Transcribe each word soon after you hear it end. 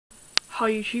Hi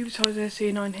YouTube, it's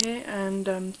C9 here, and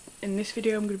in this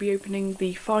video I'm going to be opening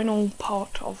the final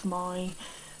part of my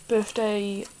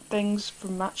birthday things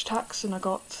from Match Attax, and I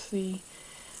got the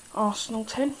Arsenal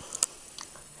tin. I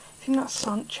think that's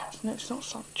Sanchez. No, it's not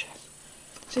Sanchez.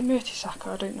 Is it Mertesacker?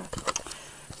 I don't know.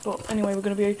 But anyway, we're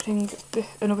going to be opening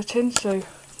another tin, so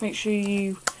make sure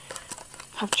you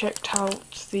have checked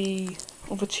out the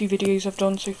other two videos I've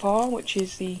done so far, which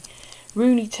is the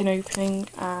Rooney tin opening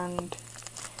and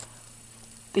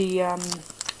the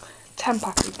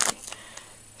 10-pack opening.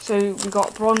 So we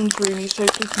got bronze Rooney, so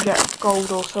hopefully we can get gold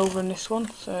or silver in this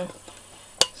one. So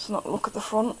let's not look at the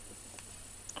front.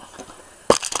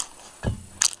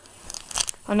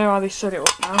 I know how they set it up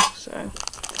now, so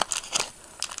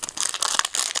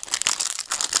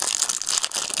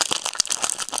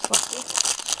like this.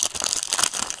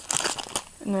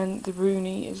 And then the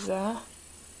Rooney is there,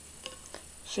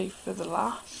 save for the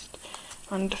last.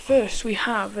 And first we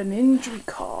have an injury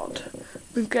card.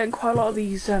 We've getting quite a lot of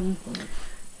these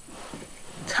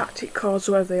tactic cards,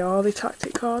 whatever they are. Are they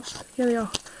tactic cards? Yeah, they are.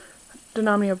 I don't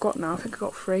know how many I've got now. I think I've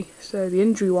got 3. So the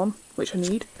injury one, which I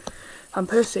need. Van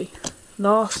Persie,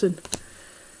 Larson.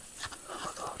 Oh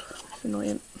my god, it's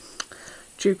annoying.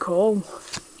 Duke Hall,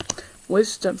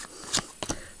 Wisdom,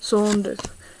 Saunders,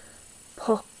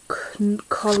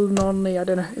 Colnonley, I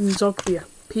don't know, Inzogbia,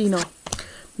 Pino,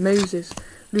 Moses,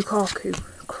 Lukaku,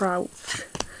 Crouch,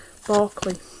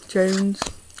 Barkley, Jones,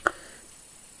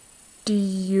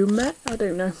 Diumet, I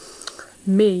don't know,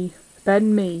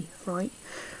 Ben Mee, right,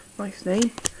 nice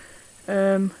name,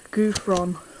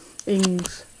 Gouffron,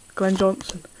 Ings, Glenn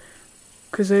Johnson,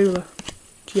 Kazula,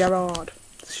 Gerrard,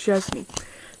 Szczesny,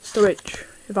 Sturridge,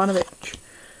 Ivanovic,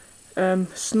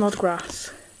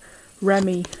 Snodgrass,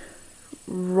 Remy,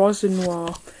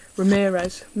 Rosenoir,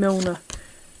 Ramirez, Milner,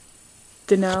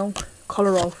 Dinell,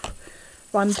 Kolarov,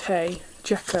 Vante,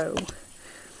 Dzeko,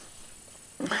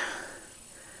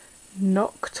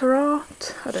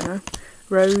 Nocturart, I don't know,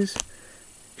 Rose,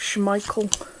 Schmeichel,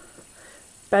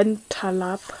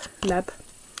 Bentaleb,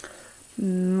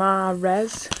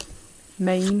 Mahrez,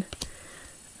 Main,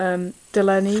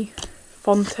 Delaney,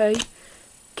 Fonte,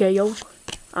 Gale,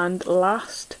 and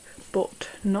last but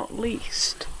not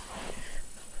least,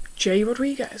 J.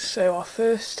 Rodriguez. So our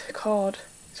first card,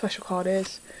 special card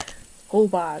is Hull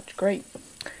badge, great.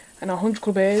 And our 100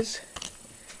 club is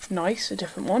nice, a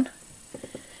different one.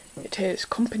 It is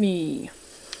Company.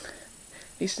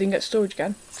 At least didn't get storage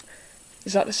again.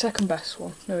 Is that the second best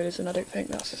one? No, it isn't. I don't think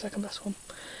that's the second best one.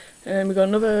 And then we got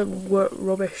another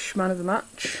rubbish man of the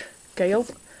match, Gale,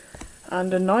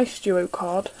 and a nice duo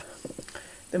card,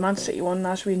 the Man City one,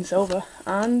 Nasri in silver,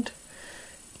 and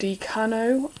Di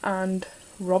and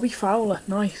Robbie Fowler.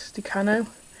 Nice, Di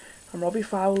and Robbie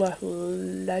Fowler,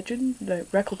 legend? No,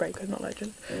 record breaker, not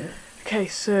legend. Okay,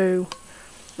 so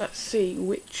let's see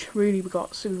which Rooney we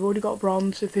got. So we've already got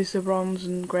bronze. If this is a bronze,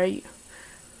 and great,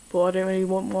 but I don't really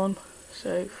want one.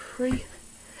 So 3,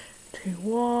 2,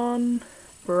 1,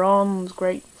 bronze,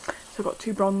 great. So I've got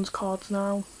 2 bronze cards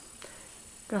now.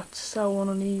 Gonna have to sell one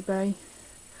on eBay.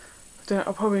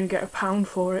 I'll probably get £1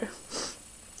 for it.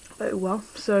 But well,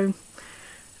 so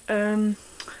I'm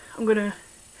gonna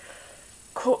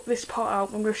cut this part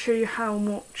out. I'm going to show you how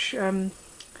much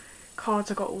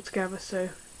cards I got all together, so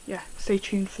yeah, stay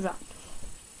tuned for that.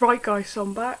 Right guys, so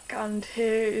I'm back, and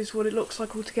here is what it looks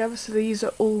like all together. So these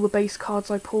are all the base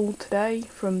cards I pulled today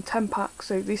from 10 packs.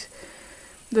 So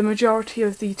the majority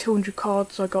of the 200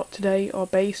 cards I got today are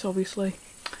base, obviously,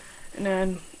 and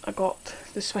then I got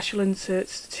the special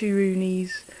inserts, 2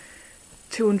 Roonies,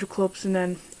 200 clubs, and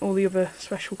then all the other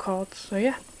special cards. So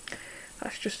yeah,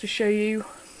 that's just to show you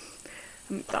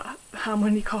how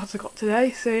many cards I got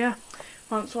today. So yeah,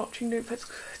 thanks for watching. Don't forget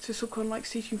to subscribe and like,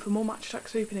 stay tuned for more Match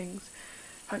Attax openings.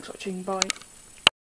 Thanks for watching, bye.